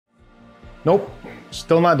Nope,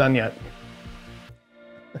 still not done yet.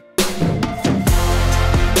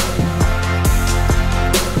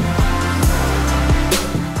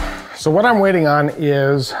 So what I'm waiting on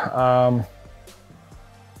is, I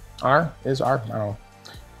don't know,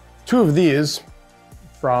 2 of these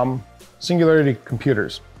from Singularity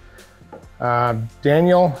Computers.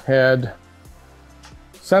 Daniel had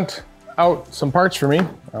sent out some parts for me,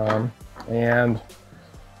 and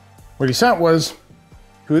what he sent was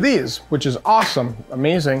 2 of these, which is awesome,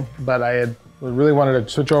 amazing, but I had really wanted to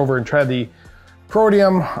switch over and try the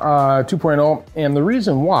Protium 2.0, and the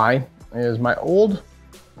reason why is my old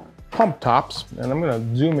pump tops, and I'm going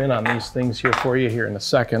to zoom in on these things here for you here in a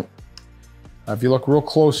second. If you look real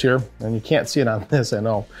close here, and you can't see it on this, I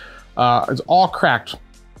know, it's all cracked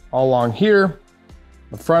all along here,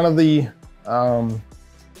 the front of the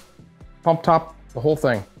pump top, the whole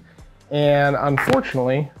thing. And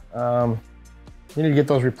unfortunately, you need to get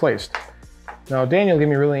those replaced. Now, Daniel gave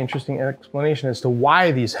me a really interesting explanation as to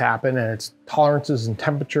why these happen, and it's tolerances and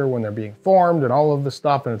temperature when they're being formed and all of this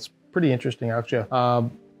stuff, and it's pretty interesting actually.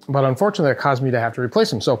 But unfortunately, it caused me to have to replace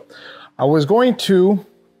them. So I wanted to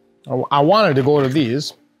go to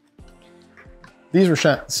these. These were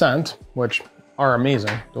sent, which are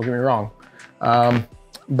amazing, don't get me wrong.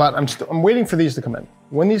 But I'm waiting for these to come in.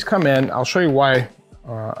 When these come in, I'll show you why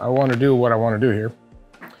I want to do what I want to do here.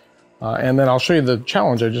 And then I'll show you the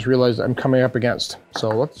challenge I just realized I'm coming up against. So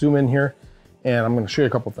let's zoom in here, and I'm going to show you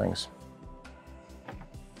a couple things.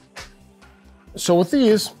 So with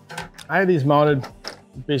these, I had these mounted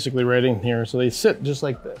basically right in here, so they sit just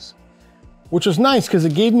like this, which was nice because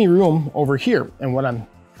it gave me room over here. And what I'm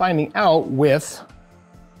finding out with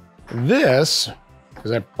this,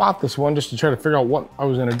 because I bought this one just to try to figure out what I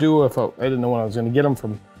was going to do if I didn't know when I was going to get them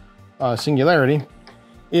from Singularity,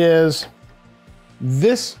 is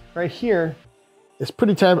this right here is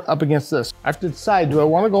pretty tight up against this. I have to decide, do I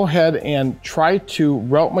want to go ahead and try to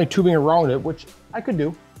route my tubing around it, which I could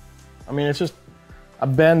do. I mean, it's just a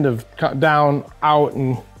bend of down, out,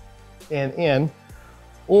 and in,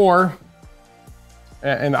 or,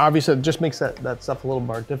 and obviously it just makes that stuff a little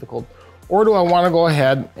more difficult. Or do I want to go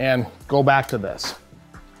ahead and go back to this?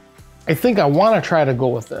 I think I want to try to go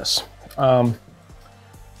with this. They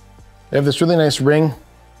have this really nice ring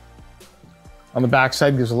on the back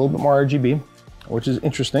side, gives a little bit more RGB, which is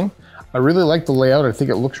interesting. I really like the layout. I think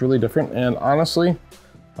it looks really different. And honestly,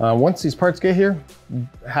 once these parts get here,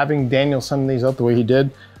 having Daniel send these out the way he did,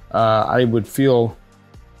 I would feel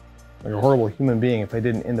like a horrible human being if I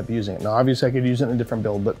didn't end up using it. Now, obviously I could use it in a different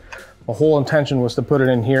build, but the whole intention was to put it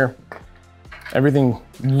in here. Everything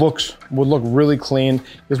would look really clean.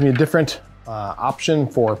 Gives me a different option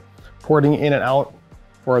for porting in and out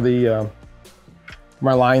for the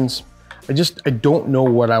my lines. I don't know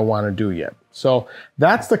what I want to do yet. So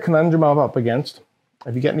that's the conundrum I'm up against.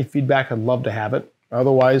 If you get any feedback, I'd love to have it.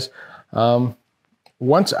 Otherwise,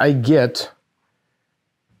 once I get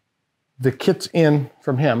the kits in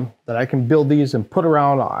from him that I can build these and put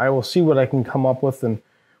around, I will see what I can come up with, and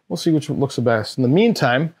we'll see which looks the best. In the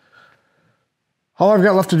meantime, all I've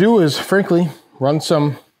got left to do is, frankly, run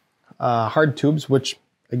some hard tubes, which,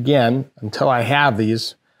 again, until I have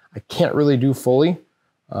these, I can't really do fully.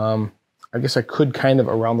 I guess I could kind of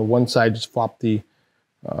around the one side just flop the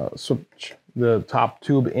switch the top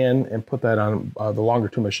tube in and put that on the longer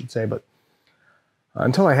tube, I should say. But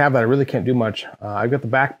until I have that, I really can't do much. I've got the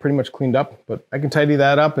back pretty much cleaned up, but I can tidy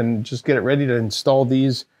that up and just get it ready to install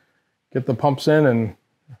these, get the pumps in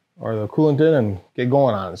or the coolant in, and get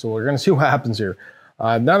going on it. So we're going to see what happens here.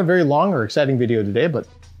 Not a very long or exciting video today, but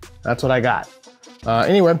that's what I got.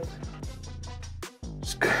 Anyway,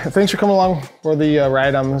 thanks for coming along for the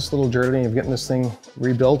ride on this little journey of getting this thing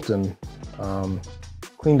rebuilt and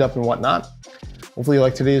cleaned up and whatnot. Hopefully you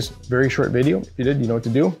liked today's very short video. If you did, you know what to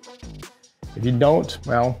do. If you don't,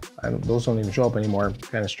 well, those don't even show up anymore.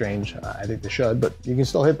 Kind of strange. I think they should, but you can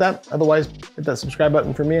still hit that. Otherwise, hit that subscribe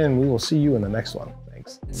button for me, and we will see you in the next one.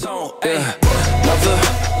 Thanks. So, another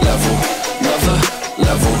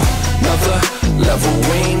level,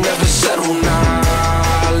 we ain't never settle, nah,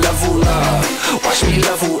 level up, watch me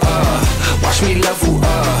level up, watch me level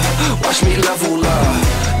up, watch me level up,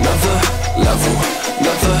 another level.